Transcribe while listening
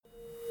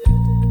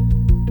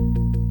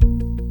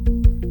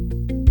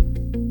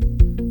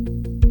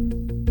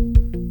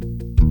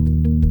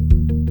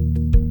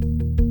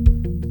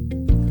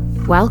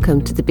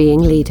Welcome to The Being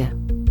Leader.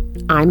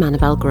 I'm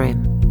Annabelle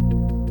Graham.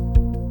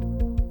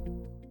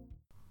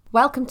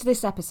 Welcome to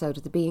this episode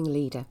of The Being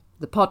Leader,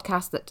 the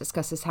podcast that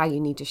discusses how you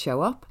need to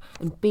show up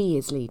and be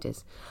as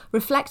leaders,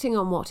 reflecting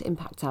on what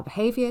impacts our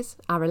behaviours,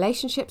 our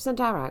relationships and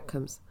our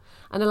outcomes,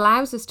 and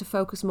allows us to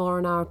focus more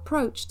on our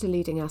approach to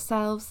leading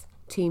ourselves,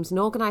 teams and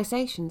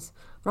organisations,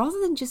 rather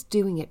than just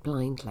doing it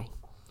blindly.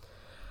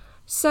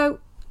 So,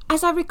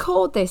 as I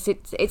record this,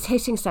 it's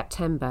hitting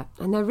September,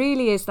 and there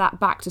really is that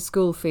back to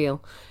school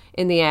feel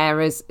in the air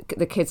as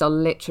the kids are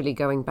literally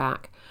going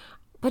back.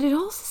 But it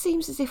also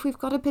seems as if we've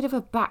got a bit of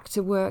a back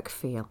to work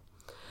feel.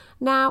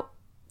 Now,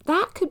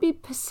 that could be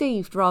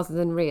perceived rather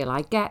than real.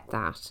 I get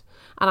that.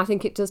 And I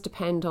think it does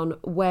depend on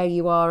where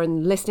you are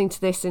and listening to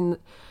this in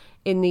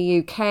the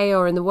UK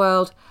or in the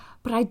world.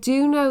 But I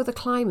do know the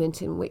climate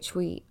in which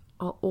we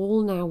are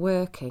all now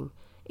working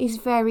is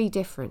very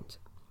different.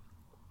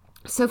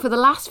 So for the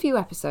last few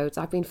episodes,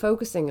 I've been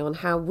focusing on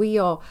how we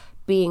are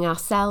being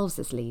ourselves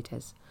as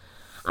leaders.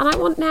 And I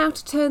want now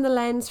to turn the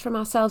lens from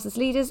ourselves as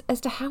leaders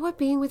as to how we're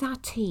being with our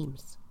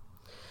teams.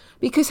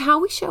 Because how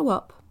we show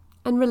up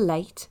and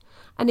relate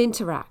and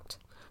interact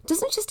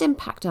doesn't just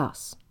impact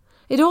us.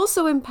 It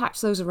also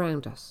impacts those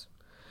around us.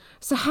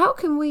 So how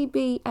can we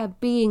be a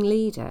being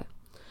leader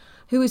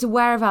who is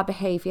aware of our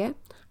behaviour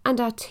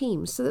and our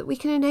teams so that we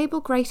can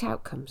enable great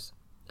outcomes?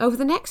 Over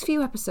the next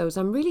few episodes,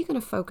 I'm really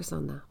going to focus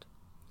on that.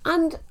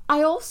 And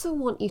I also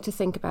want you to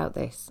think about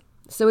this.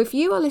 So if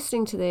you are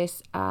listening to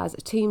this as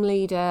a team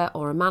leader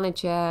or a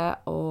manager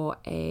or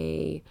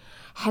a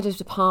head of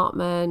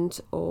department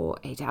or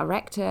a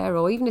director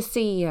or even a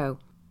CEO,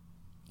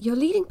 you're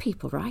leading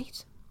people,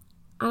 right?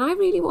 And I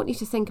really want you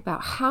to think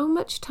about how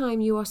much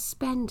time you are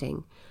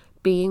spending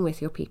being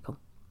with your people.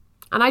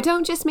 And I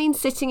don't just mean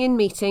sitting in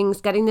meetings,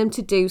 getting them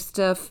to do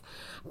stuff,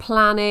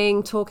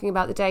 planning, talking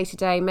about the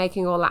day-to-day,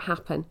 making all that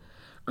happen.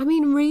 I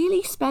mean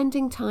really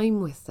spending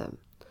time with them,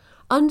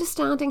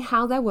 understanding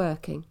how they're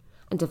working,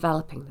 and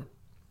developing them.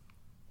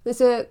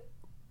 There's a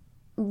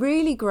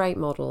really great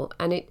model,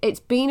 and it's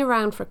been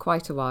around for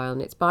quite a while,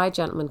 and it's by a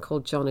gentleman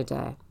called John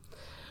Adair.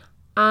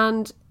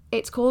 And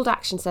it's called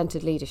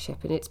Action-Centered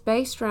Leadership, and it's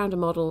based around a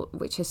model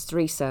which has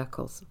 3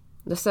 circles.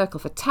 The circle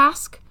for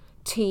task,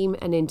 team,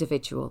 and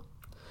individual.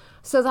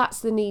 So that's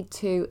the need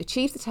to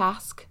achieve the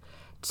task,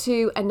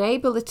 to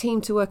enable the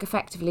team to work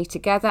effectively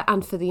together,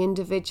 and for the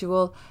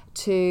individual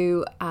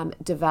to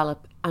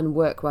develop and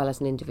work well as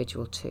an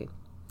individual too.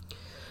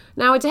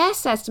 Now, Adair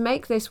says to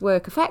make this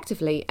work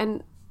effectively,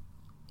 and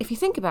if you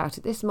think about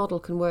it, this model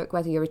can work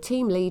whether you're a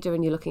team leader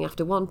and you're looking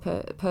after one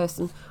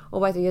person, or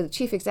whether you're the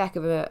chief exec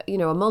of a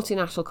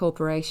multinational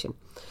corporation.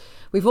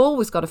 We've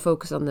always got to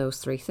focus on those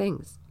 3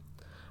 things.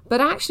 But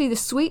actually, the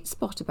sweet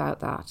spot about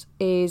that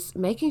is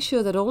making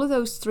sure that all of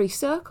those 3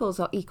 circles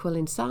are equal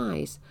in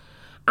size,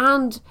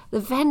 and the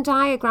Venn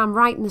diagram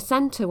right in the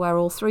centre where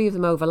all 3 of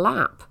them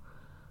overlap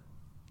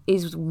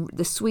is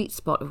the sweet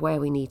spot of where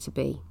we need to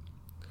be.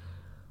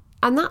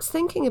 And that's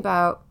thinking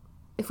about,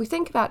 if we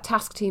think about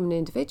task, team and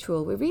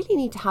individual, we really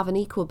need to have an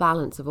equal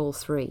balance of all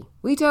 3.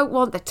 We don't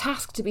want the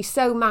task to be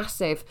so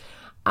massive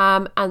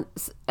and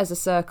as a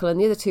circle and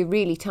the other 2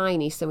 really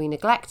tiny, so we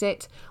neglect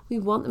it. We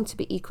want them to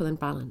be equal and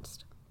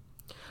balanced.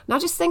 Now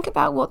just think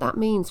about what that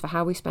means for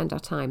how we spend our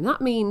time.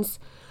 That means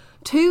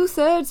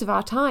 2/3 of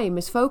our time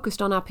is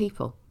focused on our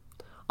people,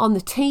 on the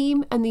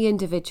team and the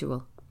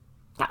individual.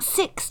 That's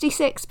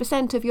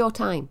 66% of your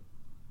time.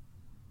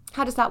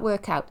 How does that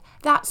work out?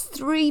 That's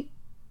 3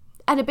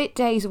 and a bit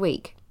days a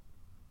week.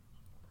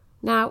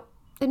 Now,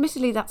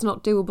 admittedly, that's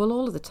not doable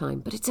all of the time,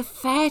 but it's a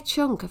fair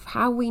chunk of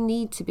how we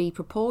need to be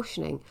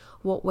proportioning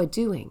what we're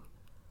doing.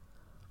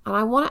 And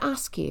I want to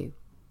ask you,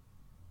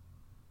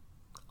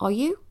 are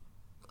you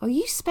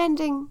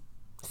spending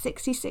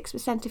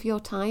 66% of your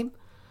time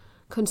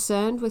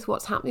concerned with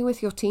what's happening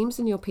with your teams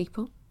and your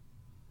people?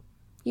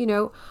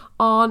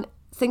 On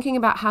thinking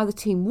about how the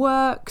team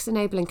works,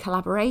 enabling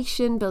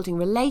collaboration, building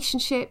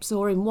relationships,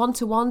 or in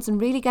one-to-ones and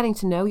really getting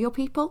to know your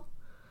people?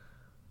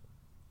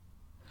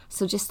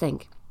 So just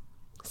sit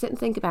and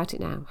think about it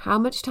now. How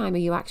much time are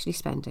you actually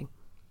spending?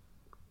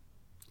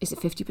 Is it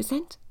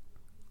 50%?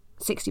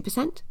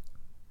 60%?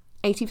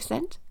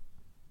 80%?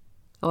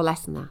 Or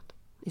less than that?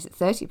 Is it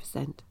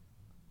 30%?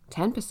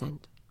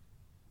 10%?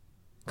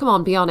 Come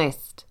on, be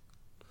honest.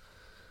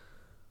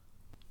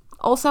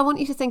 Also, I want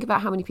you to think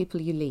about how many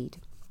people you lead.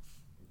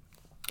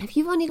 If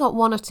you've only got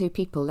 1 or 2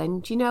 people,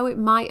 then it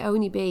might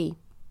only be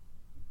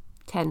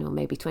 10 or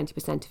maybe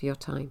 20% of your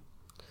time.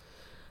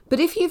 But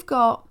if you've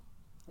got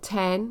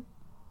 10,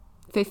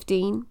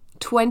 15,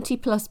 20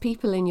 plus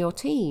people in your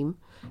team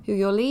who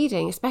you're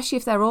leading, especially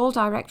if they're all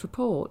direct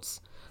reports,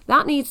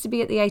 that needs to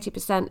be at the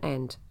 80%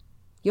 end.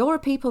 You're a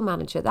people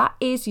manager. That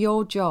is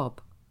your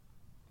job.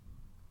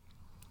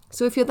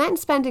 So if you're then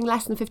spending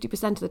less than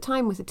 50% of the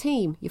time with a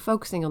team, you're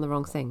focusing on the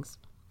wrong things.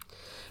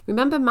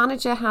 Remember,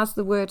 manager has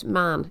the word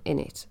man in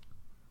it.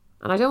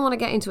 And I don't want to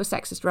get into a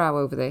sexist row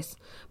over this,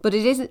 but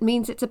it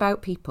means it's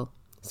about people.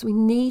 So we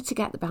need to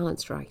get the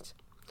balance right.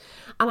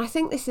 And I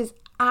think this is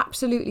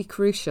absolutely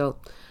crucial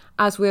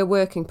as we're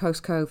working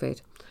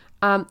post-COVID.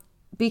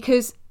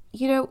 Because,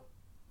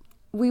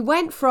 we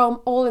went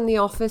from all in the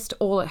office to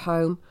all at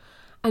home,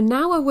 and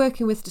now we're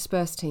working with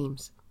dispersed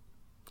teams.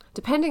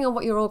 Depending on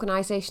what your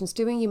organisation's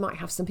doing, you might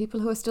have some people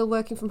who are still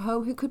working from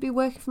home who could be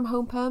working from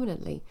home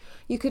permanently.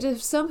 You could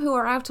have some who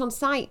are out on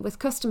site with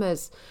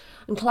customers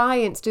and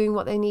clients doing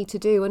what they need to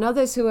do, and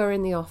others who are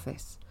in the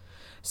office.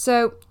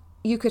 So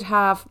you could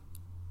have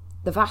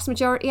the vast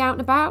majority out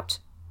and about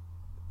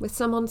with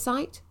some on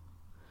site,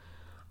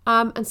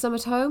 and some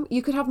at home.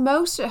 You could have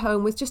most at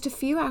home with just a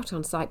few out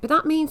on site, but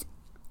that means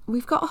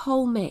we've got a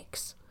whole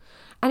mix,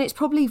 and it's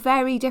probably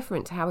very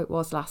different to how it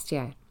was last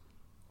year.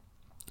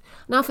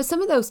 Now, for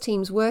some of those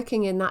teams,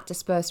 working in that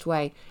dispersed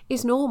way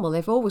is normal.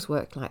 They've always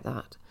worked like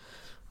that.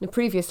 In a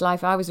previous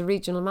life, I was a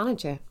regional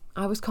manager.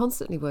 I was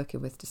constantly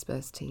working with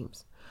dispersed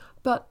teams.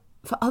 But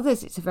for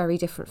others, it's a very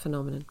different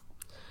phenomenon.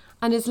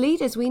 And as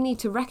leaders, we need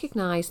to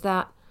recognise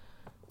that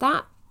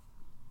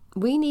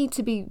we need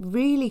to be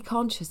really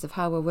conscious of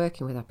how we're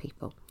working with our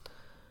people.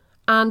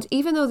 And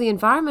even though the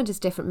environment is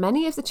different,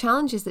 many of the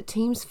challenges that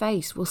teams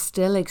face will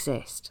still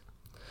exist.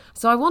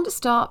 So I want to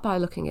start by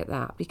looking at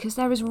that, because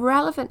they're as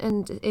relevant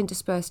in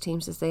dispersed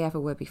teams as they ever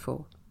were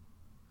before.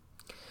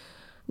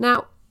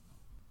 Now,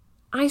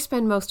 I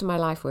spend most of my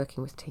life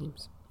working with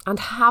teams, and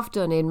have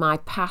done in my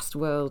past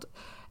world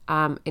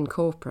in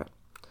corporate.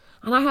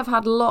 And I have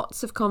had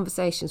lots of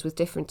conversations with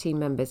different team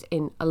members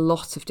in a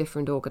lot of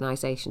different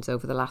organisations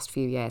over the last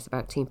few years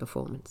about team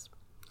performance.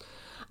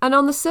 And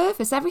on the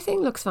surface,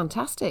 everything looks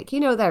fantastic.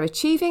 They're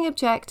achieving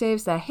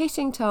objectives, they're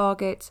hitting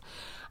targets,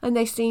 and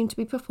they seem to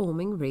be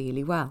performing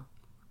really well.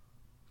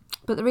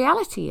 But the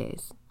reality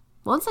is,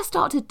 once I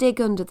start to dig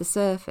under the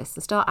surface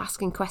and start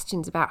asking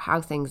questions about how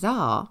things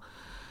are,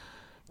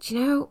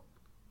 it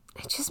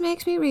just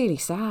makes me really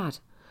sad.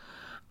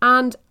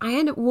 And I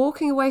end up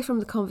walking away from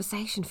the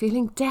conversation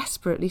feeling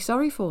desperately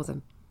sorry for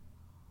them.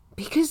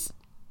 Because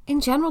in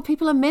general,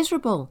 people are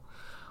miserable,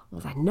 or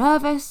they're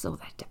nervous, or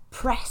they're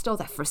depressed, or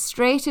they're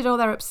frustrated, or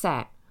they're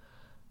upset.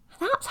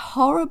 That's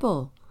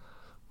horrible,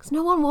 because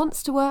no one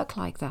wants to work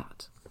like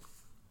that.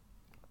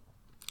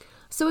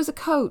 So as a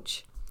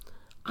coach,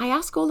 I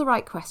ask all the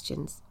right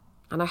questions,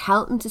 and I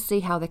help them to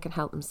see how they can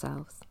help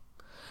themselves.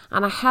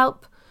 And I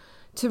help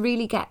to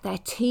really get their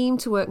team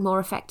to work more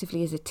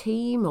effectively as a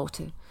team, or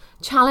to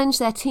challenge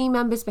their team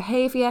members'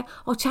 behaviour,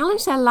 or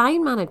challenge their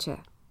line manager.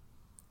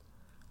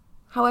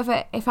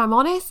 However, if I'm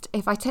honest,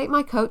 if I take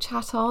my coach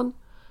hat on,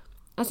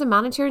 as a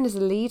manager and as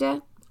a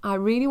leader, I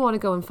really want to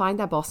go and find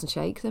their boss and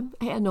shake them.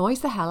 It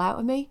annoys the hell out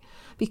of me,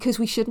 because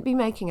we shouldn't be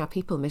making our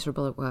people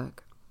miserable at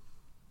work.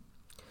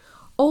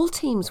 All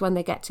teams, when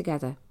they get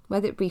together,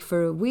 whether it be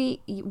for a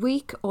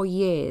week or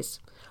years,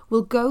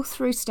 will go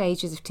through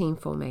stages of team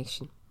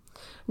formation.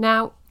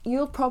 Now,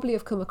 you'll probably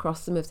have come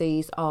across some of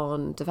these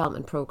on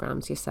development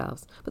programs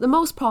yourselves, but the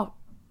most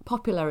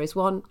popular is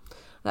one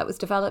that was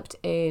developed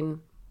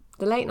in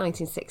the late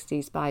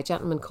 1960s by a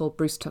gentleman called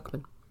Bruce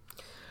Tuckman.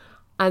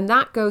 And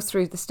that goes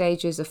through the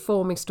stages of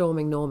forming,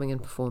 storming, norming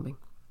and performing.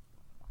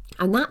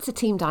 And that's a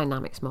team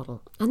dynamics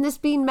model. And there's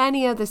been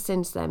many others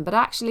since then, but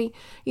actually,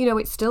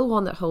 it's still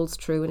one that holds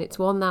true, and it's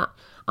one that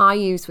I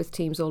use with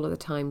teams all of the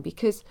time,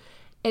 because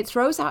it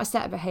throws out a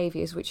set of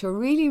behaviours which are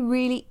really,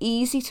 really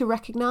easy to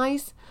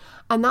recognise,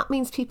 and that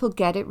means people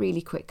get it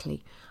really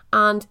quickly.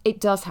 And it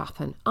does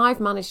happen. I've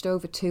managed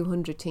over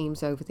 200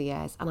 teams over the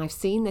years, and I've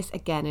seen this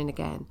again and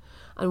again.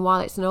 And while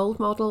it's an old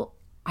model,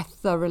 I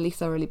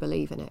thoroughly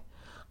believe in it.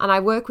 And I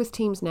work with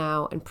teams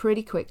now and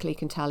pretty quickly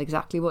can tell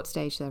exactly what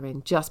stage they're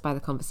in just by the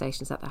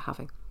conversations that they're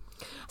having.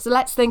 So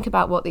let's think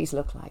about what these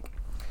look like.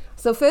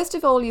 So first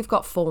of all, you've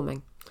got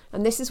forming.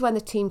 And this is when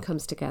the team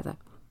comes together.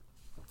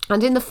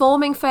 And in the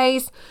forming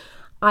phase,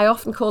 I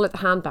often call it the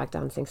handbag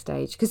dancing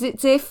stage, because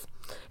it's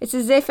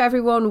as if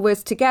everyone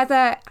was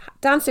together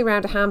dancing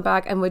around a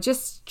handbag, and we're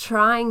just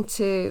trying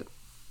to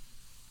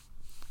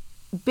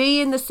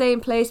be in the same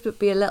place but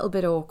be a little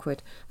bit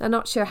awkward. They're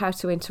not sure how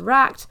to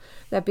interact.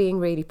 They're being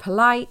really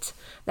polite.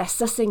 They're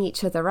sussing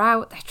each other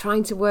out. They're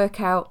trying to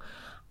work out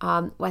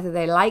whether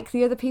they like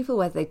the other people,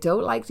 whether they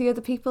don't like the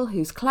other people,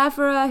 who's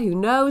cleverer, who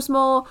knows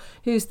more,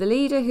 who's the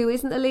leader, who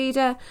isn't the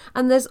leader.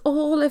 And there's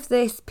all of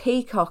this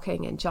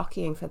peacocking and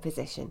jockeying for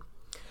position.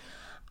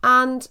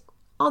 And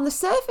on the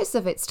surface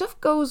of it, stuff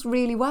goes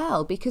really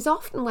well, because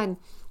often when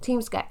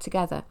teams get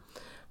together,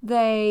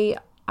 there's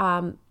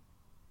a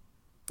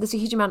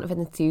huge amount of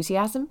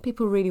enthusiasm.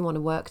 People really want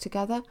to work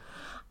together.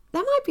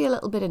 There might be a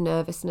little bit of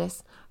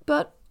nervousness,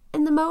 but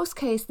in the most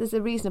case, there's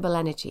a reasonable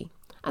energy.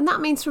 And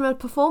that means from a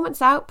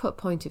performance output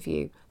point of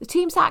view, the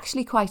team's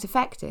actually quite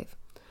effective.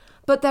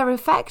 But they're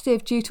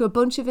effective due to a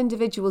bunch of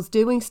individuals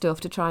doing stuff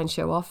to try and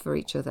show off for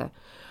each other.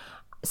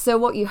 So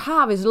what you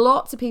have is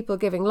lots of people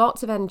giving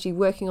lots of energy,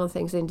 working on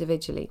things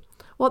individually.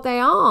 What they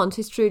aren't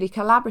is truly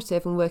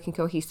collaborative and working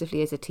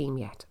cohesively as a team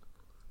yet.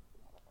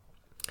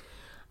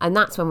 And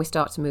that's when we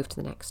start to move to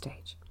the next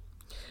stage.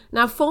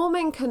 Now,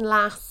 forming can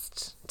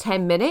last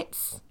 10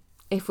 minutes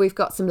if we've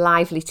got some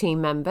lively team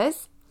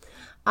members.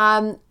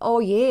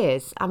 or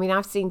years. I mean,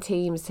 I've seen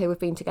teams who have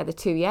been together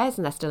 2 years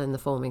and they're still in the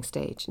forming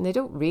stage, and they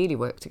don't really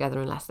work together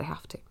unless they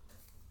have to.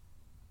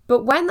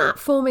 But when that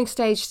forming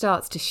stage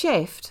starts to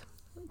shift,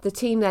 the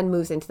team then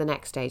moves into the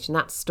next stage, and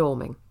that's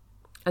storming.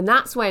 And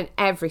that's when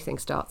everything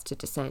starts to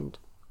descend.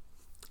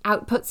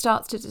 Output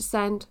starts to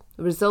descend,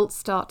 results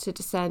start to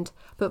descend,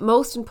 but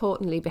most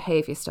importantly,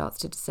 behaviour starts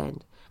to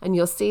descend. And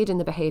you'll see it in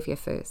the behaviour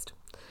first.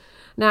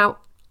 Now,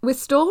 with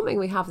storming,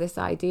 we have this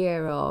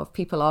idea of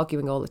people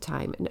arguing all the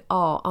time. And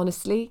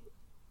honestly,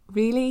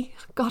 really?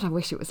 God, I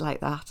wish it was like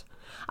that.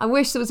 I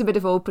wish there was a bit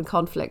of open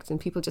conflict and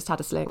people just had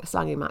a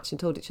slanging match and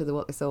told each other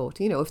what they thought.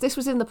 You know, if this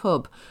was in the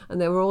pub and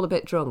they were all a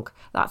bit drunk,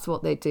 that's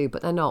what they'd do,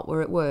 but they're not.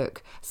 We're at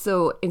work.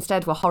 So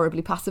instead, we're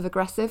horribly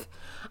passive-aggressive.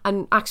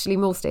 And actually,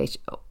 most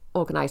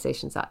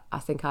organisations that I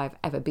think I've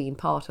ever been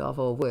part of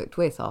or worked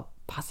with are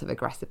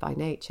passive-aggressive by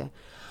nature.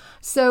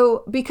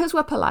 So because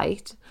we're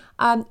polite,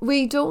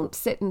 we don't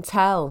sit and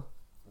tell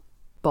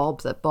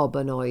Bob that Bob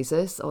annoys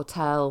us, or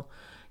tell,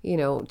 you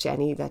know,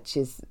 Jenny that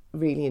she's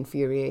really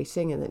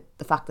infuriating, and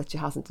the fact that she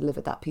hasn't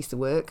delivered that piece of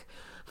work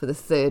for the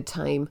third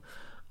time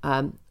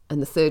and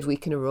the third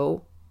week in a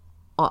row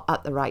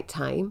at the right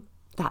time,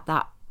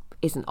 that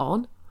isn't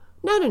on.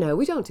 No,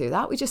 we don't do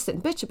that. We just sit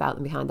and bitch about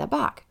them behind their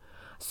back.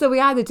 So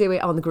we either do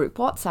it on the group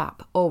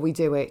WhatsApp, or we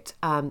do it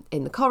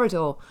in the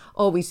corridor,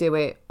 or we do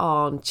it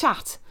on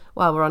chat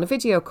while we're on a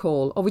video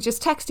call, or we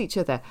just text each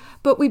other.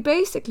 But we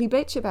basically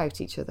bitch about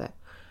each other.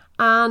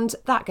 And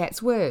that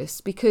gets worse,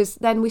 because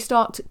then we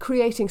start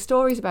creating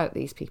stories about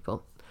these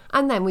people,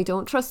 and then we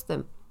don't trust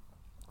them.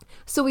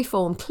 So we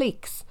form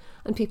cliques,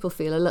 and people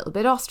feel a little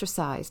bit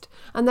ostracised.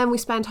 And then we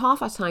spend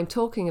half our time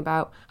talking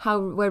about how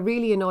we're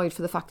really annoyed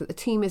for the fact that the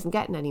team isn't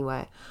getting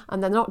anywhere,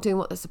 and they're not doing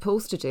what they're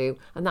supposed to do,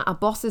 and that our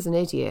boss is an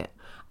idiot.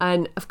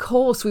 And of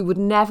course, we would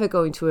never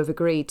going to have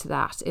agreed to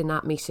that in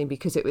that meeting,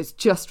 because it was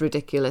just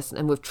ridiculous,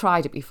 and we've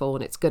tried it before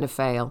and it's going to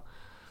fail.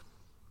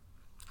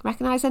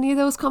 Recognise any of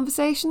those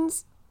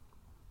conversations?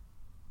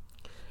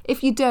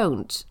 If you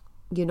don't,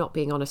 you're not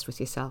being honest with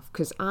yourself,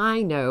 because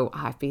I know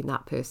I've been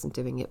that person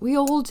doing it. We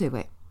all do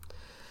it.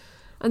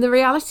 And the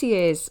reality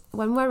is,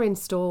 when we're in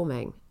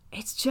storming,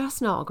 it's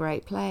just not a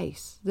great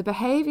place. The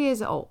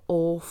behaviours are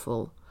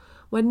awful.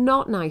 We're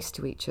not nice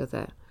to each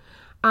other.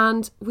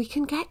 And we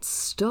can get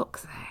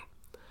stuck there.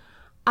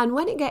 And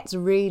when it gets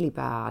really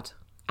bad,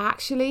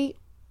 actually,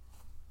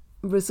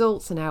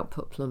 results and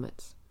output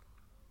plummets.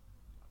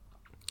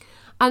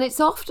 And it's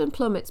often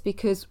plummets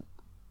because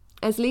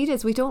as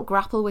leaders, we don't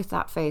grapple with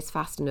that phase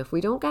fast enough. We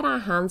don't get our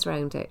hands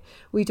around it.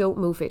 We don't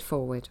move it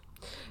forward.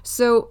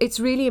 So it's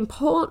really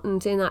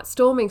important in that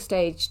storming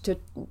stage to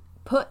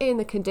put in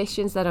the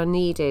conditions that are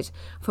needed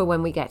for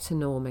when we get to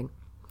norming.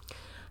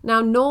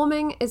 Now,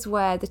 norming is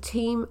where the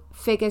team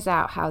figures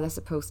out how they're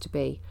supposed to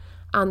be,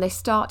 and they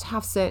start to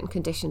have certain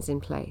conditions in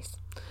place.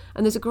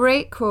 And there's a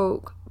great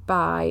quote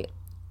by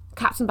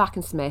Katzenbach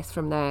and Smith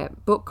from their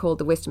book called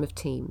The Wisdom of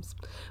Teams,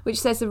 which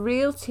says a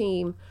real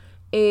team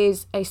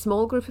is a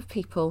small group of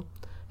people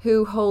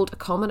who hold a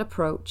common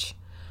approach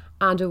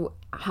and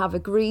have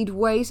agreed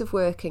ways of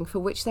working for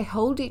which they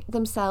hold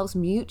themselves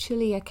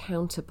mutually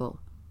accountable.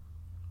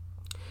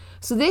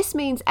 So this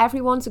means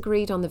everyone's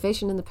agreed on the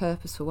vision and the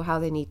purpose for how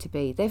they need to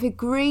be. They've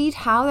agreed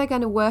how they're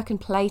going to work and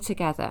play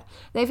together.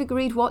 They've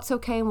agreed what's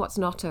okay and what's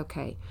not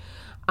okay.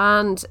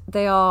 And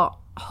they are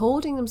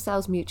holding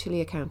themselves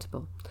mutually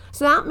accountable.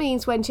 So that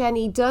means when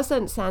Jenny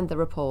doesn't send the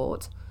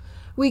report,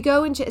 we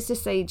go and just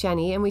say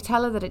Jenny and we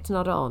tell her that it's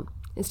not on.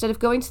 Instead of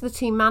going to the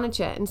team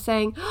manager and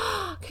saying,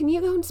 can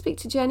you go and speak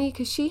to Jenny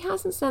because she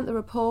hasn't sent the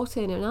report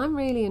in and I'm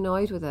really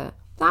annoyed with her.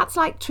 That's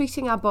like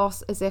treating our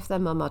boss as if they're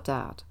mum or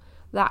dad.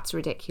 That's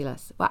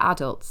ridiculous. We're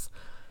adults.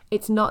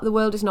 It's not, the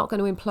world is not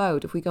going to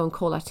implode if we go and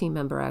call our team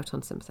member out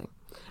on something.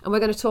 And we're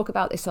going to talk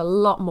about this a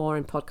lot more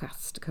in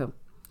podcasts to come.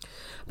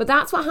 But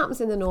that's what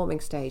happens in the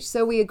norming stage.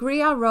 So we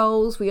agree our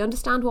roles, we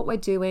understand what we're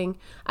doing,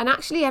 and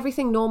actually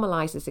everything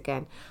normalises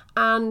again.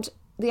 And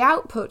the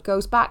output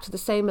goes back to the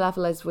same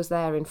level as was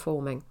there in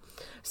forming.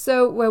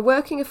 So we're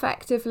working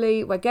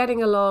effectively, we're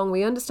getting along,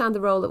 we understand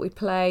the role that we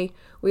play,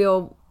 we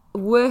are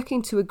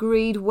working to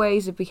agreed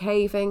ways of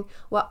behaving,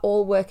 we're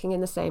all working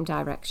in the same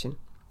direction.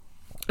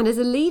 And as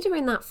a leader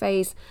in that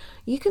phase,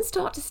 you can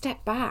start to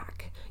step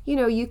back. You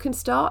know, you can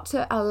start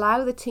to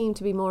allow the team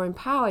to be more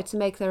empowered to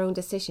make their own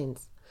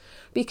decisions.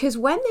 Because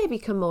when they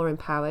become more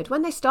empowered,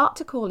 when they start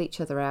to call each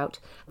other out,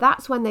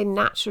 that's when they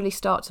naturally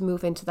start to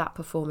move into that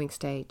performing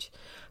stage.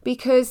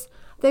 Because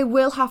they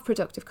will have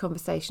productive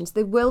conversations,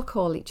 they will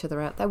call each other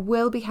out, there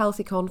will be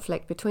healthy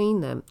conflict between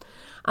them,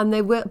 and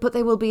they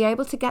will be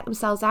able to get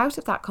themselves out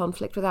of that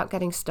conflict without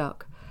getting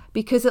stuck.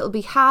 Because it'll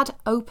be had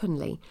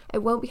openly,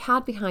 it won't be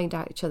had behind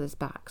each other's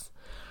backs.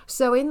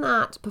 So in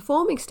that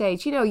performing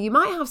stage, you know, you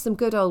might have some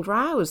good old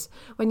rows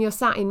when you're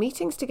sat in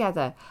meetings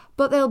together,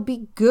 but they'll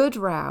be good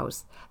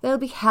rows. They'll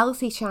be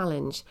healthy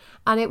challenge,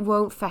 and it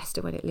won't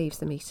fester when it leaves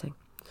the meeting.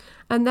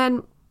 And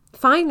then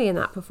finally in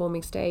that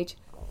performing stage,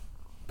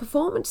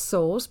 performance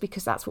soars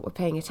because that's what we're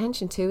paying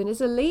attention to. And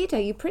as a leader,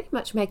 you pretty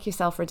much make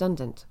yourself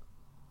redundant.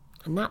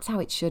 And that's how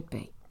it should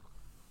be.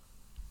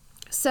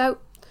 So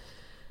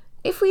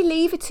if we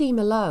leave a team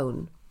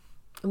alone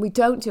and we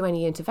don't do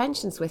any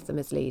interventions with them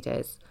as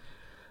leaders,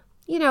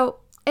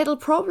 it'll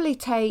probably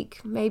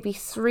take maybe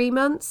 3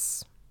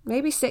 months,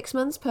 maybe 6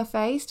 months per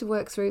phase to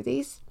work through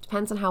these.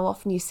 Depends on how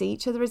often you see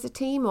each other as a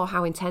team or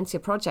how intense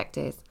your project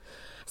is.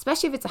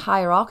 Especially if it's a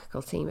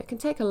hierarchical team, it can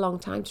take a long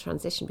time to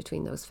transition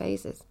between those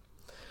phases.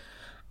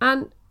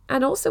 And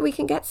also we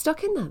can get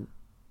stuck in them.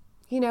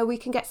 We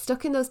can get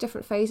stuck in those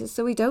different phases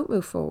so we don't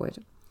move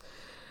forward.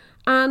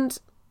 And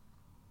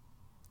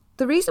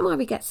the reason why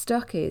we get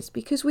stuck is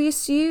because we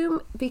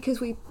assume, because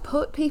we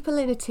put people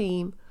in a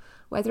team,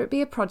 whether it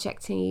be a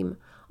project team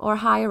or a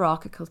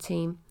hierarchical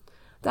team,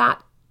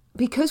 that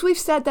because we've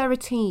said they're a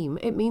team,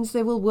 it means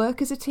they will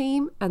work as a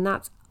team, and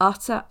that's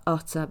utter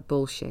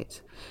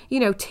bullshit.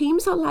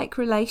 Teams are like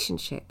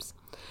relationships.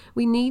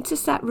 We need to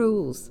set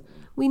rules.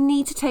 We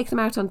need to take them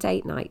out on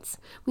date nights.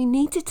 We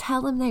need to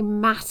tell them they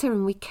matter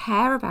and we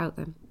care about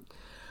them.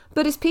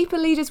 But as people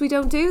leaders, we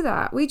don't do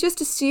that. We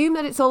just assume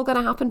that it's all going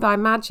to happen by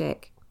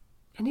magic.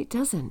 And it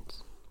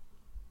doesn't.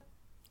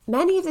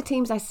 Many of the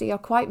teams I see are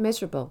quite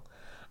miserable.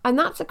 And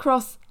that's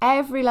across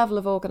every level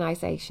of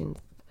organisation.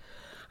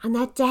 And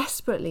they're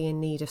desperately in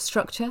need of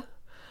structure,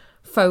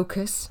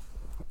 focus,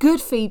 good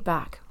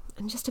feedback,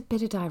 and just a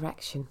bit of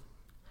direction.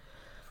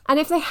 And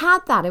if they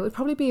had that, it would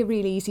probably be a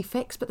really easy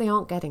fix, but they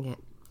aren't getting it.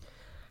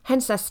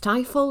 Hence they're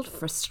stifled,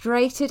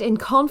 frustrated, in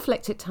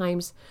conflict at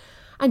times,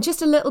 and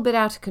just a little bit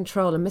out of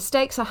control, and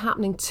mistakes are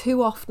happening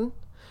too often,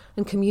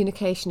 and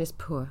communication is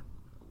poor.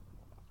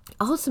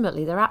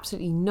 Ultimately, they're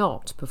absolutely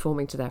not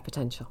performing to their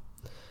potential.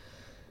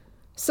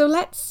 So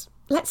let's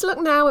look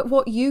now at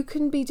what you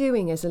can be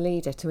doing as a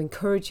leader to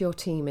encourage your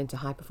team into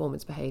high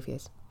performance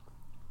behaviours.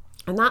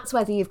 And that's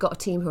whether you've got a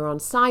team who are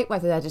on site,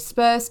 whether they're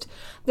dispersed.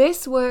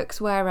 This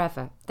works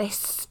wherever. They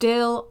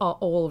still are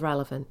all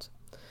relevant.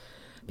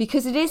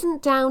 Because it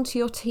isn't down to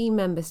your team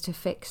members to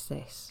fix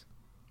this.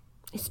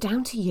 It's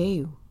down to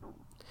you.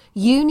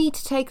 You need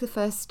to take the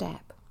first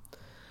step.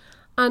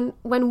 And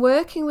when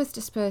working with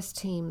dispersed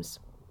teams,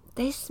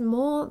 this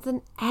more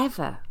than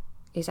ever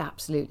is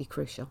absolutely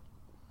crucial.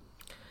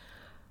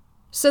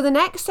 So the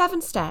next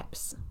 7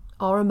 steps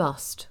are a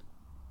must.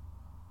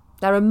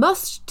 They're a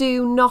must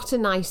do, not a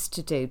nice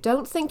to do.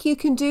 Don't think you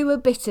can do a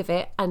bit of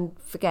it and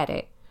forget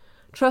it.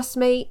 Trust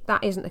me,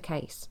 that isn't the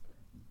case.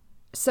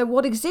 So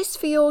what exists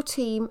for your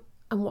team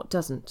and what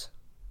doesn't?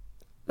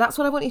 That's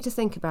what I want you to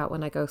think about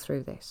when I go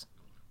through this.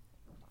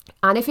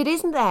 And if it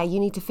isn't there, you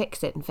need to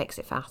fix it and fix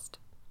it fast.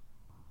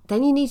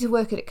 Then you need to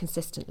work at it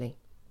consistently.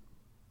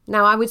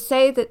 Now, I would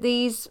say that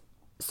these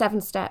 7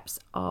 steps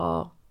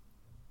are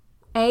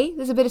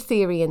there's a bit of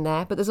theory in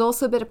there, but there's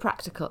also a bit of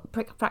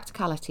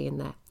practicality in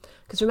there.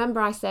 Because remember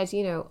I said,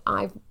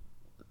 I've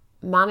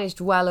managed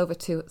well over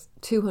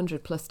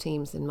 200 plus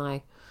teams in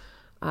my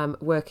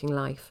working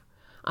life.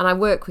 And I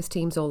work with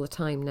teams all the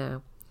time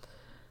now.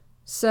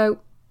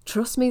 So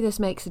trust me, this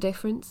makes a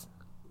difference.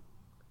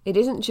 It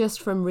isn't just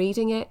from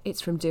reading it,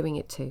 it's from doing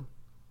it too.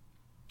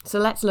 So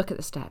let's look at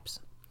the steps.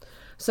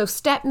 So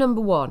step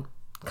number 1,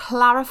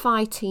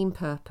 clarify team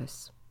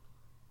purpose.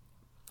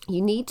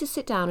 You need to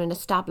sit down and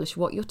establish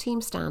what your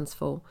team stands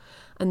for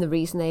and the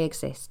reason they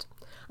exist,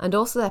 and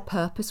also their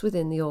purpose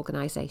within the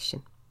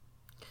organisation.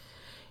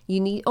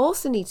 You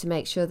also need to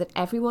make sure that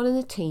everyone in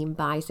the team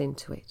buys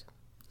into it.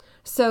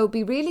 So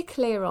be really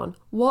clear on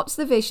what's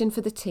the vision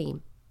for the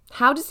team.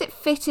 How does it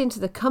fit into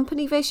the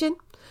company vision?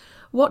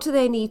 What do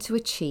they need to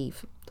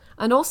achieve?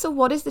 And also,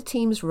 what is the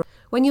team's role?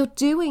 When you're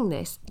doing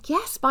this,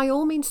 yes, by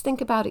all means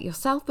think about it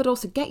yourself, but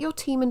also get your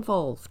team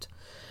involved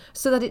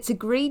so that it's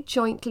agreed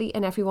jointly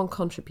and everyone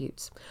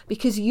contributes.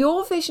 Because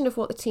your vision of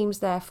what the team's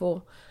there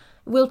for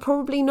will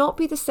probably not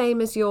be the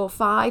same as your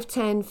 5,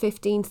 10,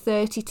 15,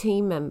 30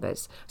 team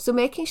members. So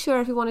making sure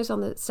everyone is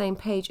on the same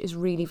page is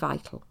really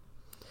vital.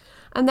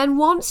 And then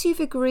once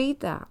you've agreed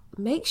that,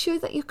 make sure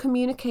that you're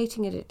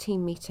communicating it at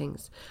team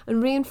meetings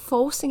and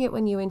reinforcing it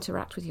when you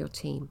interact with your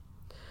team.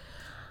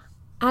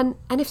 And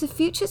if the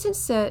future's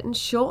uncertain,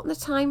 shorten the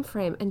time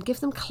frame and give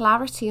them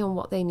clarity on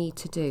what they need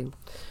to do.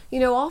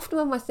 Often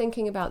when we're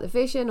thinking about the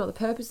vision or the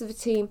purpose of a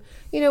team,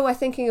 we're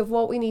thinking of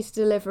what we need to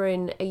deliver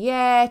in a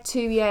year, 2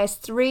 years,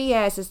 3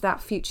 years as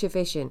that future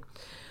vision.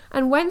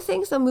 And when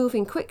things are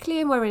moving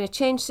quickly and we're in a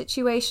change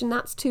situation,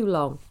 that's too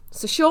long.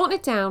 So shorten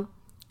it down,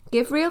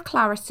 give real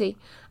clarity,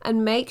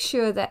 and make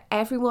sure that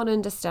everyone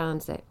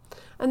understands it.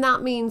 And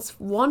that means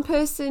one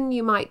person,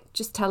 you might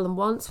just tell them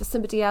once. For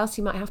somebody else,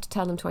 you might have to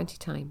tell them 20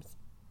 times.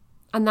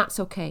 And that's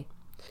okay.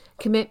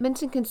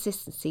 Commitment and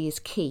consistency is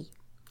key.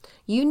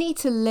 You need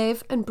to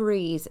live and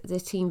breathe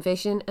the team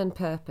vision and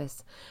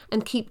purpose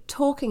and keep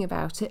talking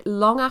about it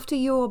long after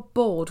you're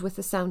bored with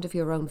the sound of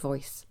your own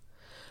voice.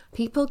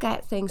 People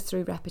get things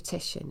through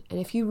repetition, and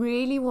if you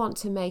really want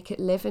to make it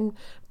live and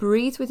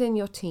breathe within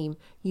your team,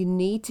 you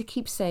need to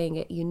keep saying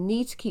it, you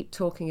need to keep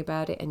talking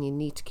about it, and you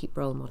need to keep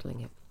role modelling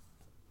it.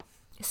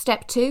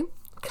 Step 2,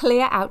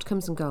 clear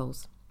outcomes and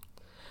goals.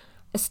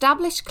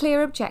 Establish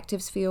clear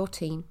objectives for your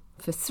team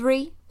for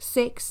 3,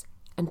 6,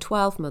 and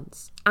 12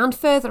 months, and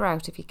further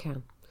out if you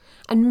can.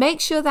 And make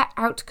sure they're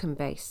outcome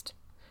based,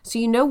 so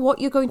you know what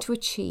you're going to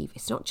achieve.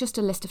 It's not just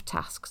a list of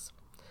tasks.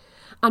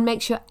 And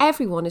make sure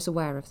everyone is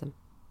aware of them.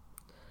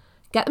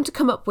 Get them to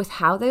come up with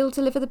how they'll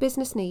deliver the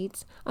business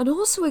needs, and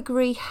also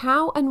agree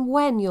how and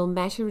when you'll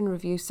measure and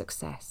review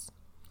success.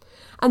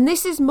 And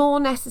this is more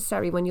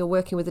necessary when you're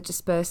working with a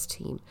dispersed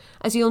team,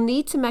 as you'll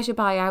need to measure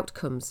by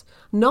outcomes,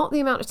 not the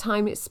amount of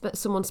time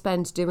someone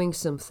spends doing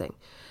something.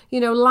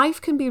 Life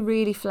can be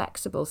really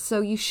flexible,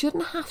 so you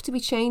shouldn't have to be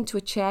chained to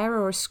a chair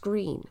or a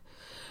screen.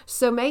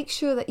 So make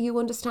sure that you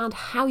understand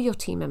how your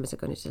team members are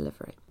going to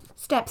deliver it.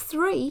 Step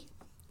 3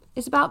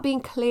 is about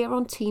being clear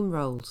on team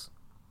roles.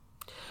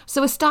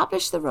 So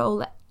establish the role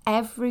that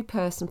every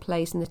person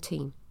plays in the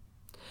team.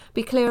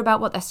 Be clear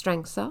about what their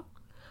strengths are,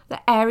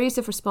 the areas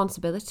of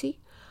responsibility,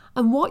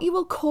 and what you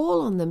will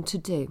call on them to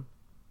do.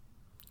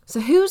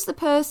 So who's the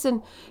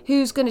person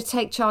who's going to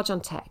take charge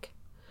on tech?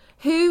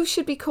 Who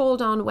should be called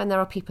on when there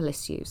are people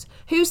issues?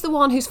 Who's the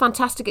one who's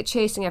fantastic at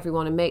chasing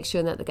everyone and make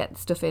sure that they get the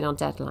stuff in on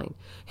deadline?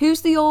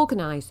 Who's the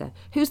organiser?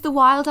 Who's the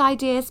wild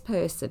ideas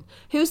person?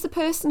 Who's the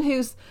person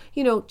who's,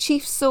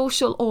 chief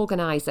social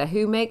organiser,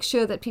 who makes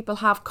sure that people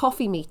have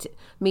coffee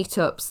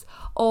meetups,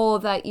 or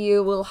that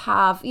you will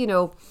have,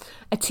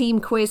 a team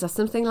quiz or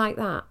something like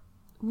that?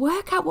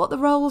 Work out what the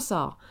roles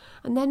are,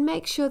 and then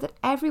make sure that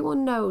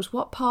everyone knows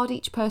what part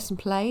each person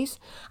plays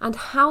and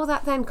how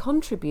that then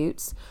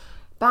contributes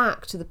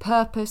back to the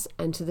purpose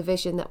and to the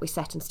vision that we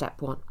set in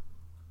step 1.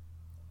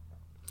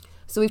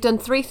 So we've done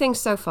 3 things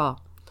so far.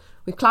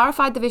 We've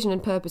clarified the vision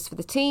and purpose for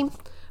the team,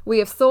 we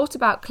have thought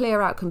about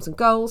clear outcomes and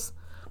goals,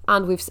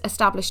 and we've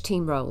established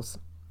team roles.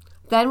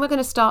 Then we're going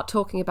to start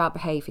talking about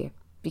behaviour,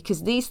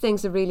 because these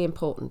things are really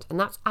important, and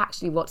that's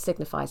actually what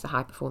signifies a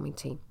high-performing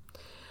team.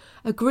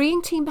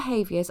 Agreeing team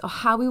behaviours or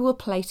how we will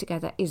play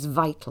together is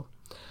vital,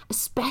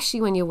 especially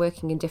when you're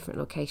working in different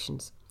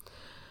locations.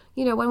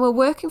 When we're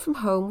working from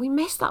home, we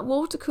miss that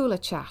water cooler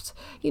chat.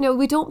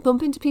 We don't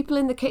bump into people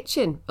in the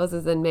kitchen,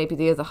 other than maybe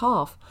the other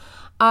half,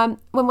 when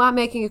we're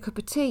making a cup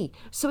of tea.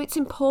 So it's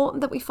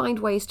important that we find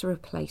ways to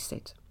replace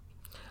it.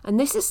 And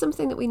this is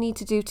something that we need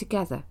to do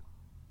together.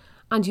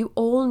 And you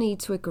all need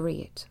to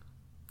agree it.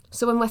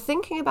 So when we're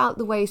thinking about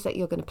the ways that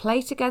you're going to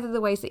play together, the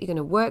ways that you're going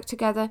to work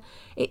together,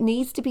 it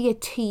needs to be a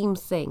team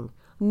thing,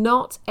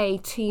 not a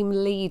team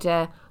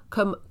leader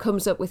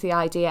comes up with the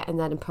idea and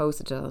then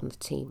imposes it on the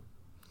team.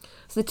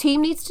 So the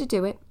team needs to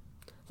do it.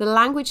 The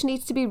language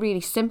needs to be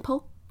really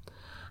simple.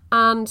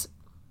 And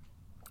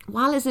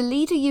while as a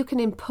leader you can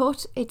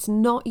input, it's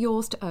not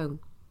yours to own.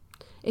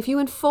 If you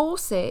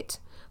enforce it,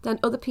 then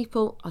other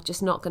people are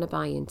just not going to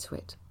buy into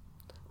it.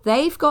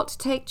 They've got to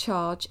take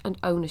charge and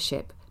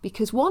ownership,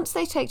 because once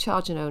they take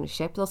charge and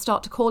ownership, they'll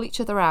start to call each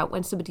other out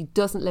when somebody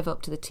doesn't live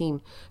up to the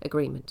team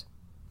agreement.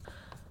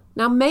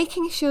 Now,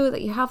 making sure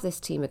that you have this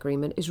team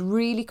agreement is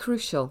really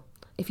crucial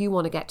if you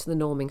want to get to the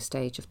norming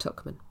stage of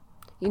Tuckman.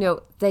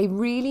 They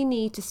really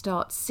need to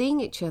start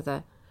seeing each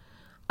other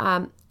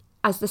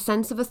as the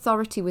sense of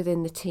authority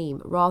within the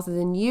team, rather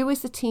than you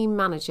as the team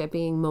manager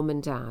being mum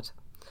and dad.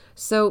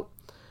 So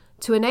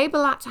to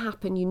enable that to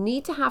happen, you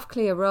need to have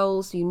clear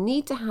roles, you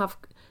need to have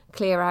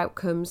clear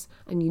outcomes,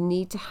 and you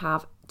need to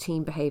have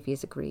team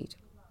behaviours agreed.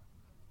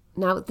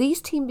 Now,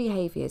 these team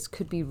behaviours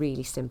could be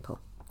really simple.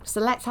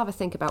 So let's have a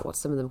think about what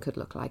some of them could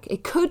look like.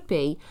 It could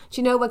be,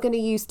 we're going to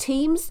use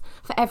Teams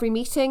for every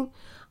meeting,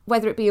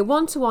 whether it be a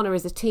one-to-one or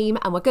as a team,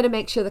 and we're going to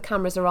make sure the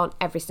cameras are on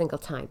every single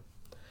time.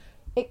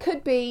 It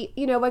could be,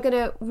 we're going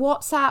to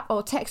WhatsApp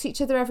or text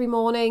each other every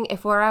morning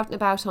if we're out and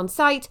about on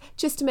site,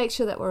 just to make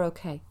sure that we're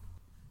okay.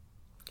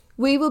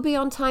 We will be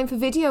on time for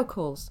video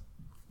calls.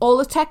 All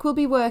the tech will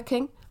be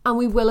working, and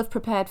we will have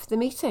prepared for the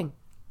meeting.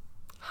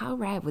 How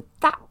rare would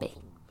that be?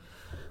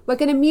 We're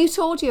going to mute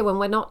audio when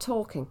we're not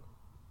talking.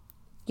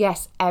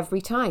 Yes,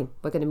 every time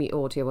we're going to mute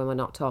audio when we're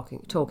not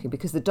talking,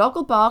 because the dog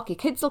will bark, your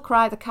kids will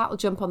cry, the cat will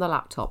jump on the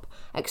laptop.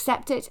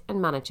 Accept it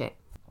and manage it.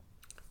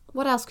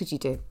 What else could you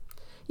do?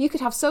 You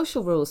could have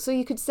social rules. So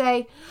you could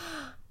say,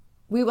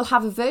 we will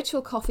have a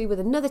virtual coffee with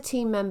another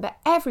team member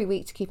every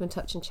week to keep in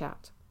touch and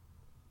chat.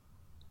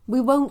 We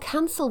won't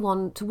cancel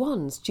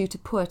one-to-ones due to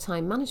poor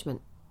time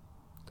management.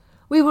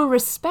 We will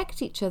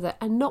respect each other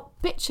and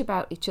not bitch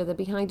about each other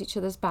behind each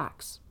other's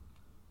backs.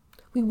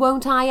 We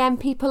won't IM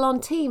people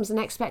on Teams and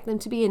expect them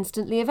to be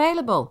instantly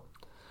available.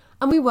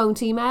 And we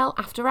won't email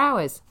after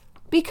hours,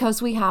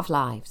 because we have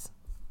lives.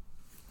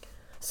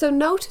 So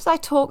note as I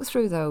talk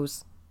through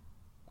those,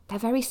 they're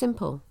very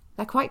simple.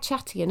 They're quite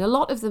chatty, and a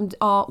lot of them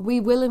are we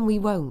will and we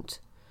won't.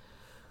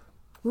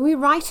 When we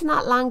write in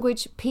that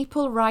language,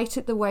 people write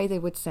it the way they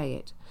would say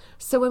it.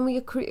 So when we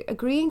are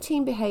agreeing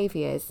team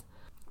behaviours,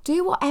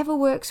 do whatever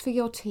works for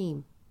your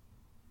team.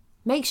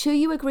 Make sure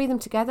you agree them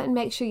together and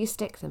make sure you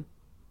stick to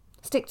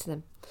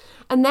them.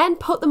 And then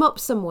put them up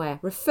somewhere,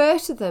 refer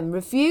to them,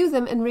 review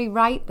them and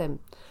rewrite them,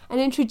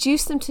 and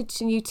introduce them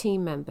to new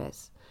team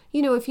members.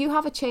 If you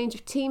have a change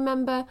of team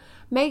member,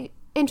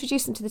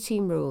 introduce them to the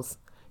team rules.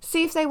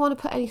 See if they want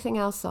to put anything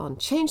else on.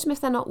 Change them if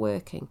they're not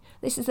working.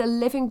 This is a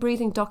living,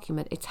 breathing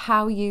document. It's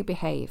how you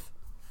behave.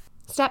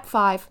 Step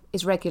 5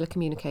 is regular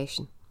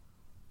communication.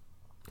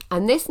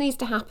 And this needs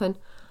to happen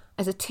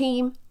as a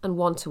team and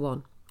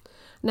one-to-one.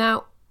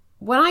 Now,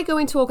 when I go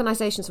into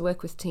organisations to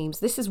work with teams,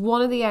 this is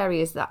one of the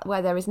areas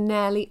where there is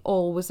nearly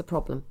always a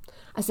problem,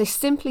 as they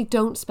simply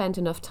don't spend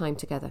enough time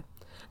together.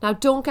 Now,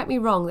 don't get me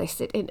wrong, they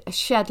sit in a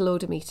shed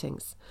load of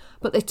meetings,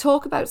 but they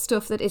talk about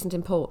stuff that isn't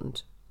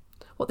important.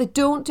 What they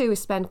don't do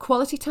is spend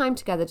quality time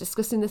together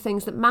discussing the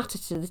things that matter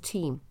to the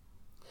team.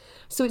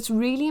 So it's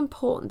really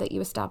important that you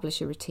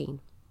establish a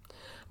routine.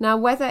 Now,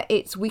 whether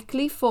it's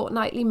weekly,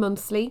 fortnightly,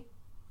 monthly,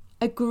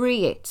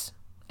 agree it.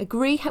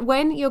 Agree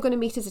when you're going to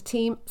meet as a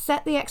team,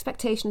 set the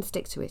expectation and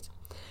stick to it.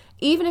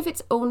 Even if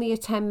it's only a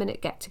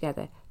 10-minute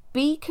get-together,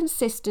 be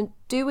consistent,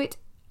 do it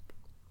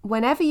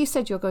whenever you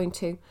said you're going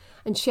to,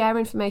 and share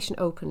information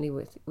openly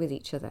with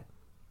each other.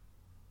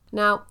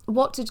 Now,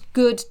 what do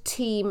good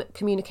team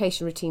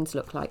communication routines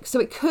look like? So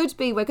it could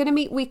be we're going to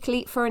meet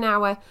weekly for an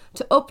hour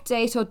to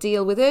update or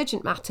deal with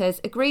urgent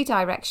matters, agree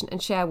direction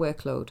and share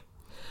workload.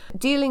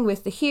 Dealing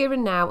with the here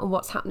and now and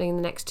what's happening in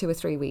the next 2 or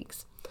 3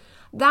 weeks.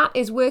 That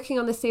is working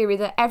on the theory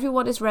that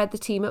everyone has read the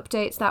team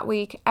updates that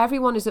week,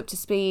 everyone is up to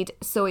speed,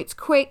 so it's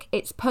quick,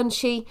 it's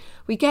punchy,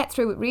 we get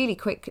through it really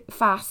quick,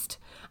 fast,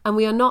 and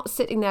we are not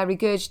sitting there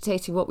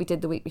regurgitating what we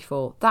did the week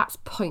before. That's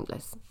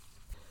pointless.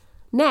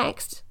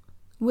 Next,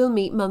 we'll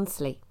meet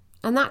monthly,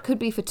 and that could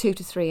be for 2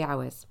 to 3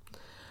 hours.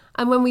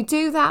 And when we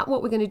do that,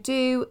 what we're going to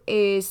do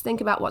is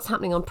think about what's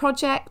happening on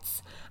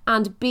projects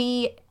and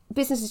be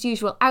business as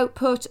usual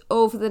output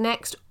over the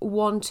next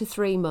 1 to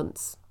 3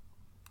 months.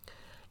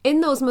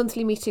 In those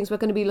monthly meetings, we're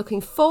going to be looking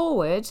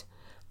forward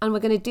and we're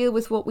going to deal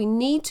with what we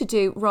need to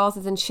do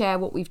rather than share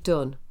what we've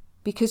done.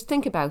 Because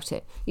think about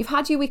it. You've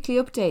had your weekly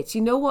updates.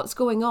 You know what's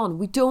going on.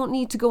 We don't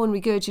need to go and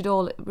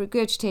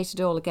regurgitate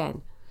it all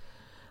again.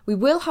 We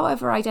will,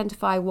 however,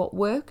 identify what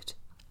worked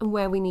and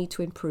where we need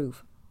to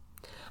improve.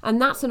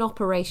 And that's an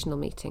operational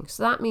meeting.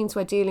 So that means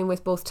we're dealing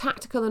with both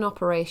tactical and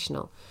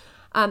operational.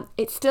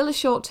 It's still a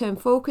short-term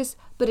focus,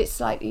 but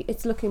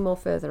it's looking more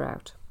further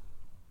out.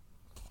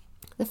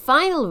 The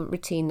final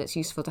routine that's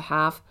useful to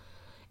have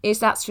is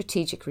that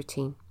strategic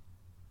routine.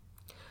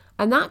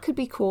 And that could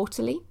be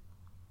quarterly,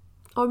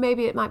 or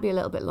maybe it might be a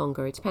little bit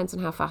longer. It depends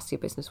on how fast your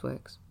business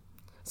works.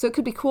 So it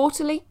could be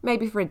quarterly,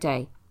 maybe for a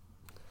day.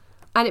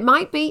 And it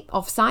might be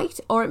off-site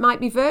or it might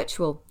be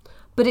virtual,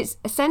 but it's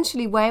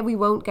essentially where we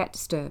won't get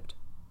disturbed.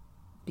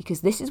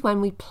 Because this is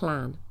when we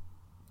plan.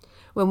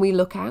 When we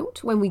look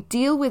out, when we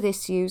deal with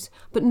issues,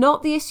 but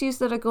not the issues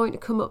that are going to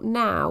come up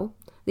now.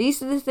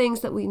 These are the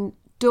things that we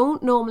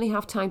don't normally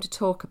have time to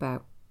talk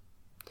about.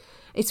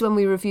 It's when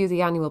we review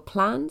the annual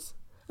plans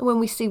and when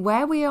we see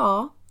where we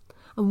are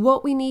and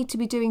what we need to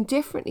be doing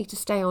differently to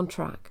stay on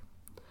track.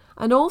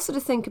 And also to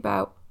think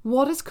about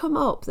what has come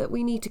up that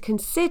we need to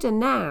consider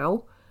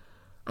now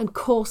and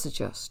course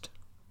adjust.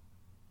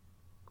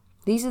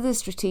 These are the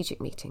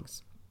strategic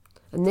meetings.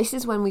 And this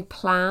is when we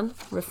plan,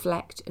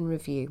 reflect and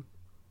review.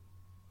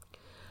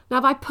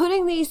 Now, by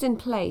putting these in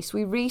place,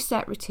 we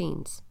reset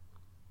routines.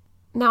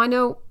 Now, I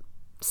know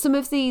some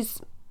of these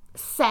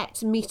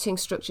set meeting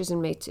structures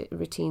and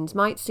routines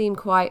might seem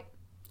quite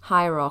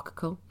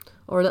hierarchical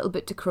or a little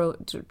bit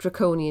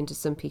draconian to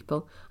some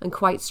people and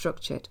quite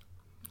structured.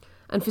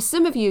 And for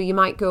some of you, you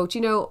might go, do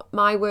you know,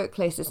 my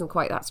workplace isn't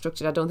quite that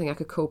structured. I don't think I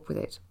could cope with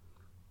it.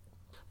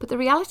 But the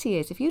reality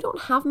is, if you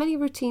don't have many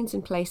routines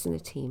in place in a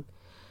team,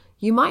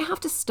 you might have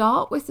to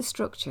start with the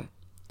structure.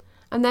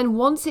 And then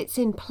once it's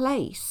in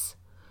place,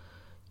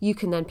 you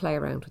can then play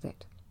around with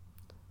it.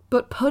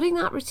 But putting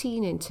that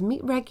routine in to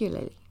meet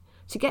regularly,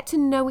 to get to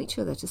know each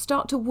other, to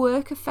start to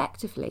work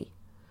effectively,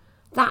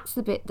 that's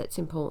the bit that's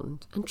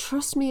important. And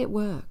trust me, it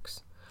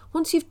works.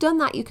 Once you've done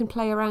that, you can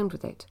play around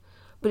with it,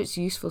 but it's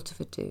useful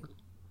to do.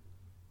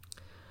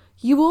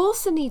 You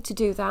also need to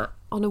do that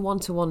on a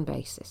one-to-one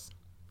basis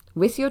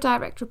with your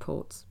direct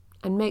reports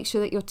and make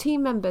sure that your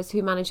team members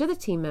who manage other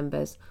team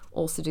members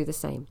also do the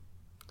same.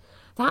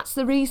 That's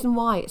the reason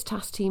why it's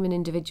task, team and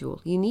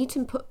individual. You need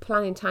to put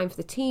planning time for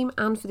the team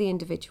and for the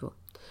individual.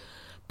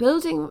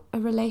 Building a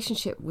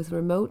relationship with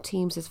remote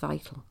teams is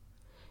vital.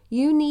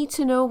 You need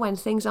to know when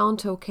things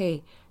aren't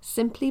okay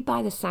simply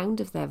by the sound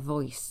of their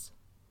voice.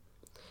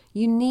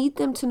 You need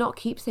them to not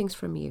keep things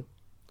from you.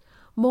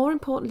 More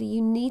importantly,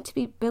 you need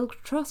to build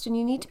trust and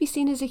you need to be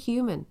seen as a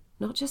human,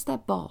 not just their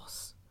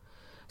boss.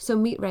 So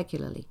meet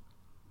regularly.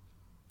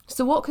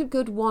 So what could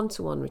good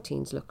one-to-one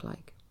routines look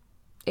like?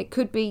 It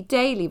could be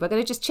daily. We're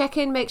going to just check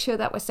in, make sure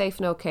that we're safe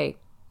and okay.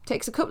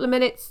 Takes a couple of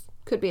minutes,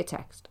 could be a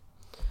text.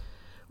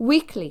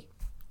 Weekly.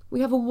 We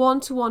have a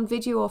one-to-one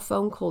video or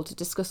phone call to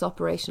discuss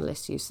operational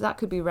issues. So that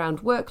could be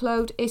around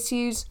workload,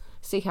 issues,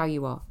 see how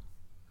you are.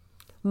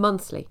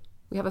 Monthly,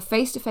 we have a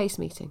face-to-face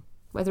meeting,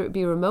 whether it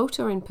be remote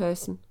or in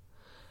person,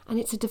 and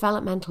it's a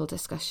developmental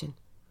discussion.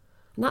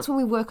 And that's when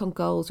we work on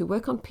goals, we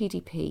work on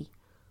PDP.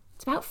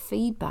 It's about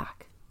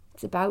feedback.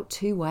 It's about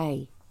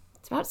two-way.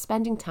 It's about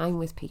spending time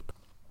with people.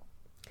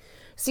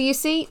 So you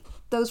see,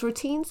 those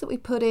routines that we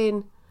put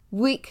in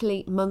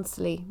weekly,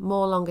 monthly,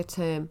 more longer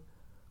term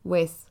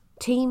with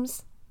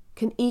teams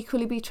can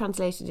equally be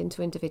translated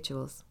into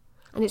individuals.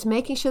 And it's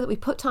making sure that we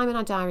put time in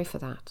our diary for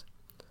that.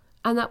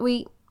 and that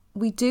we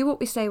do what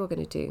we say we're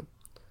going to do.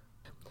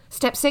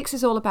 Step 6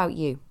 is all about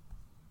you.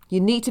 You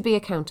need to be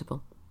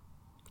accountable.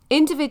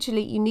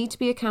 Individually, you need to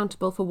be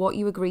accountable for what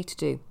you agree to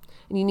do,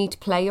 and you need to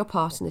play your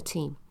part in the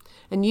team.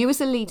 And you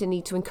as a leader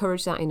need to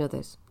encourage that in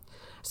others.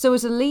 So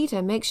as a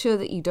leader, make sure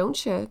that you don't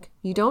shirk,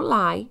 you don't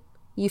lie,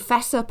 you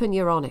fess up and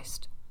you're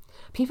honest.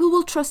 People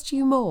will trust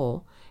you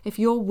more if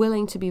you're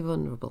willing to be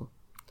vulnerable.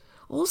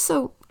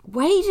 Also,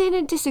 wade in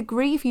and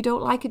disagree if you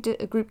don't like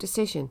a group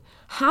decision.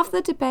 Have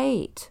the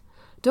debate.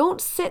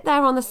 Don't sit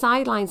there on the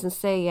sidelines and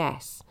say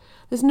yes.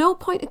 There's no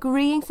point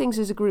agreeing things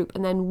as a group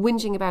and then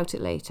whinging about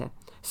it later.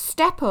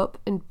 Step up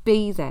and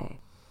be there.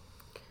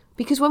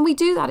 Because when we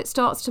do that, it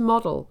starts to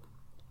model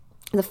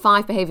the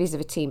 5 behaviours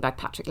of a team by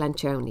Patrick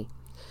Lencioni.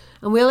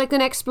 And we're going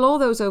to explore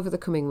those over the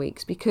coming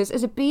weeks because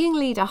as a being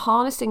leader,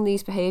 harnessing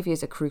these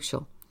behaviours are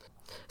crucial.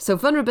 So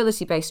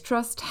vulnerability-based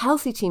trust,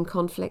 healthy team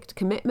conflict,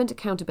 commitment,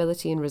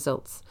 accountability and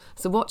results.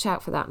 So watch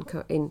out for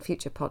that in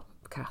future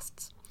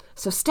podcasts.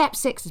 So step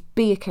 6 is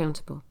be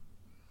accountable.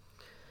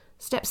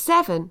 Step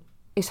 7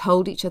 is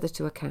hold each other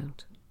to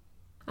account.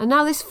 And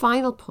now this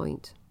final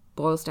point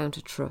boils down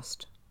to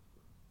trust.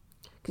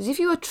 Because if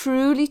you are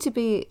truly to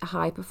be a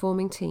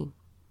high-performing team,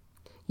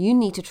 you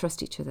need to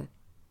trust each other.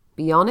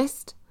 Be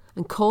honest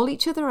and call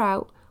each other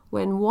out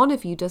when one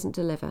of you doesn't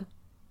deliver,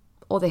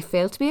 or they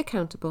fail to be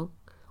accountable,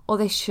 or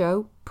they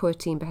show poor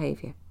team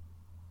behaviour.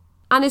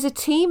 And as a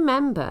team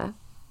member,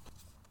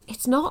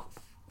 it's not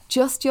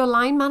just your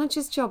line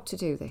manager's job to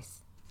do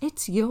this.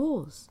 It's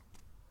yours.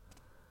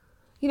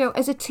 You know,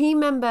 as a team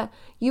member,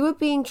 you are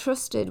being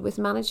trusted with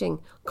managing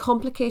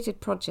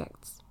complicated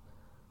projects,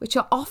 which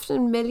are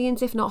often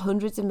millions, if not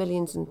hundreds of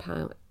millions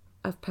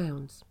of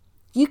pounds.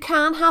 You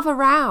can have a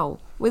row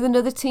with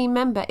another team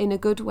member in a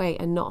good way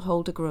and not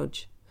hold a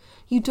grudge.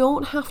 You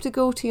don't have to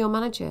go to your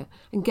manager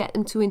and get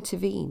them to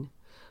intervene.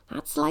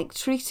 That's like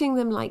treating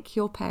them like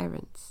your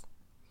parents.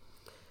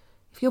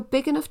 If you're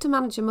big enough to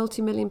manage a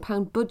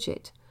multi-million-pound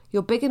budget,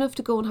 you're big enough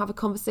to go and have a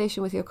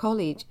conversation with your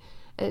colleague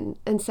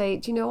and say,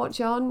 do you know what,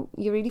 John,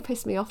 you really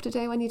pissed me off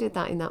today when you did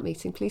that in that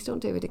meeting. Please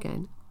don't do it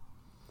again.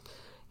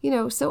 You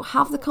know, so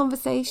have the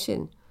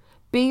conversation,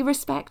 be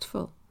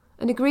respectful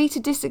and agree to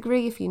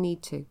disagree if you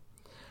need to.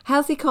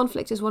 Healthy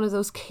conflict is one of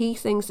those key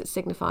things that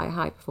signify a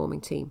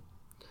high-performing team.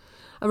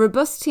 A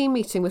robust team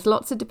meeting with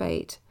lots of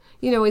debate.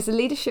 You know, as a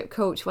leadership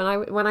coach, when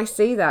I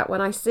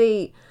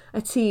see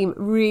a team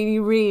really,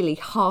 really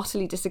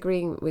heartily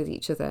disagreeing with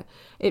each other,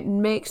 it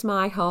makes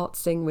my heart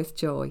sing with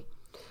joy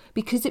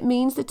because it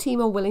means the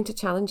team are willing to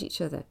challenge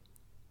each other.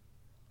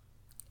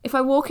 If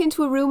I walk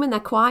into a room and they're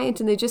quiet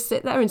and they just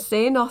sit there and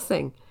say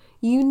nothing,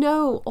 you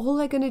know all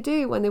they're going to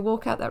do when they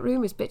walk out that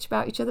room is bitch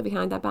about each other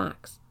behind their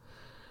backs.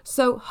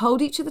 So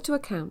hold each other to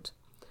account,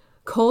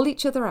 call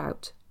each other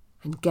out,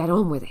 and get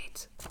on with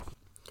it.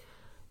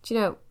 Do you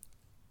know,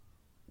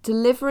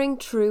 delivering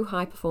true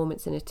high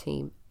performance in a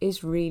team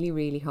is really,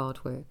 really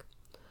hard work.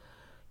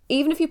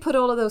 Even if you put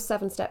all of those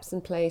 7 steps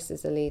in place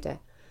as a leader,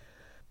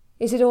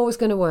 is it always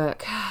going to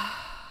work?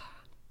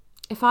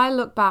 If I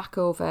look back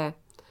over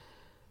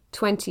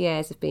 20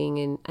 years of being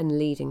in and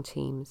leading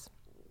teams,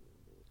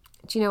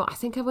 do you know, I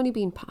think I've only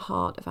been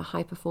part of a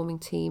high performing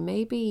team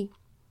maybe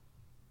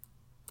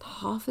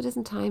half a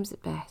dozen times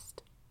at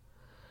best.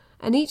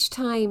 And each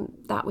time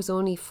that was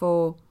only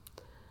for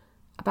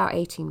about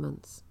 18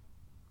 months.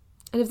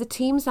 And of the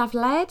teams I've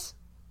led,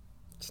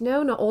 do you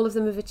know, not all of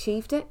them have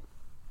achieved it.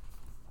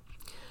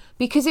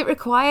 Because it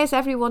requires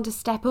everyone to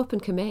step up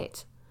and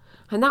commit.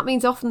 And that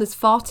means often there's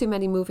far too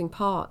many moving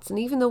parts. And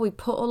even though we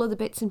put all of the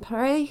bits in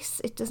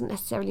place, it doesn't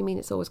necessarily mean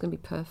it's always going to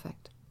be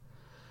perfect.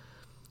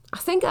 I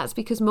think that's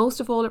because most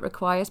of all it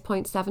requires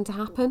point 7 to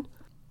happen.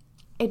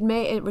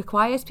 It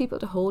requires people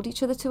to hold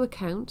each other to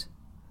account.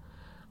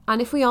 And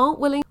if we aren't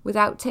willing,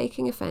 without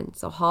taking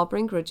offence or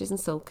harbouring grudges and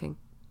sulking,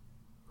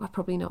 we're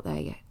probably not there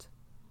yet.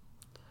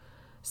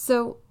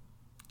 So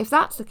if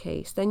that's the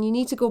case, then you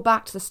need to go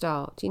back to the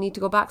start. You need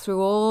to go back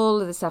through all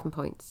of the 7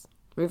 points,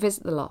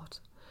 revisit the lot,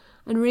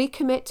 and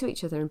recommit to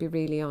each other and be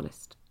really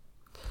honest.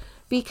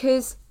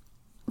 Because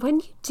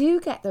when you do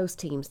get those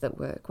teams that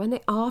work, when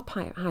they are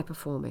high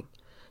performing,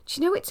 do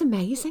you know it's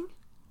amazing?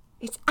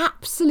 It's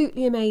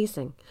absolutely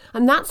amazing.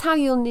 And that's how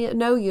you'll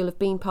know you'll have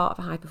been part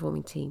of a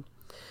high-performing team.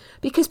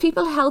 Because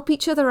people help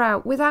each other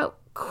out without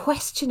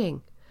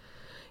questioning.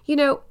 You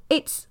know,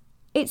 it's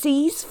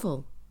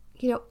easeful.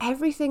 You know,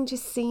 everything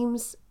just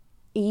seems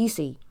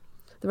easy.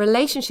 The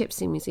relationship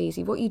seems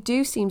easy. What you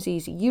do seems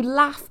easy. You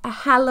laugh a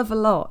hell of a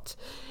lot.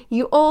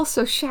 You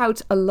also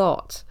shout a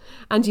lot.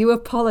 And you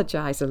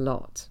apologise a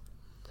lot.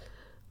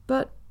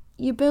 But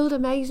you build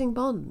amazing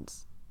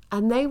bonds.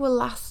 And they will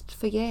last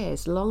for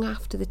years, long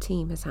after the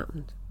team has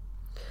happened.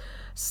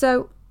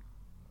 So,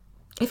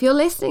 if you're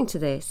listening to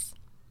this,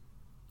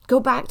 go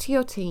back to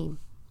your team.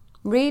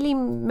 Really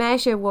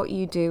measure what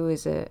you do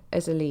as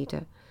a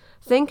leader.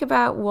 Think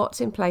about what's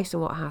in place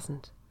and what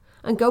hasn't.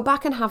 And go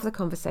back and have the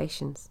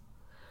conversations.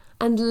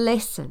 And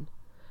listen.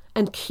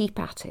 And keep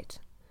at it.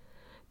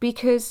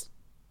 Because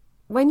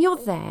when you're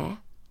there,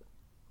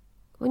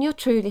 when you're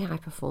truly high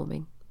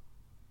performing,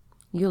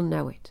 You'll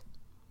know it.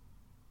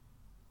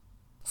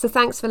 So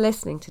thanks for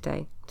listening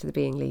today to The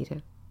Being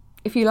Leader.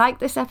 If you like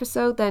this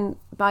episode, then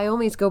by all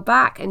means go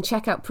back and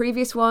check out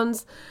previous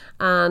ones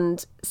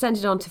and send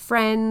it on to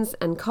friends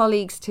and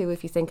colleagues too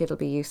if you think it'll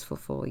be useful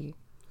for you.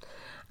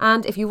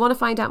 And if you want to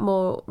find out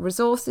more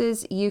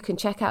resources, you can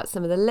check out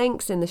some of the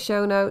links in the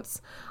show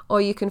notes,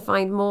 or you can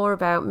find more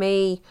about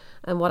me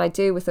and what I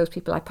do with those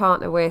people I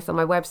partner with on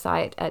my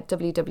website at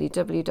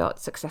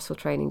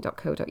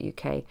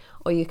www.successfultraining.co.uk,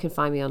 or you can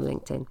find me on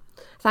LinkedIn.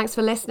 Thanks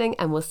for listening,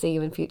 and we'll see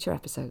you in future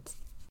episodes.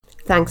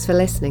 Thanks for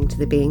listening to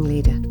The Being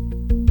Leader.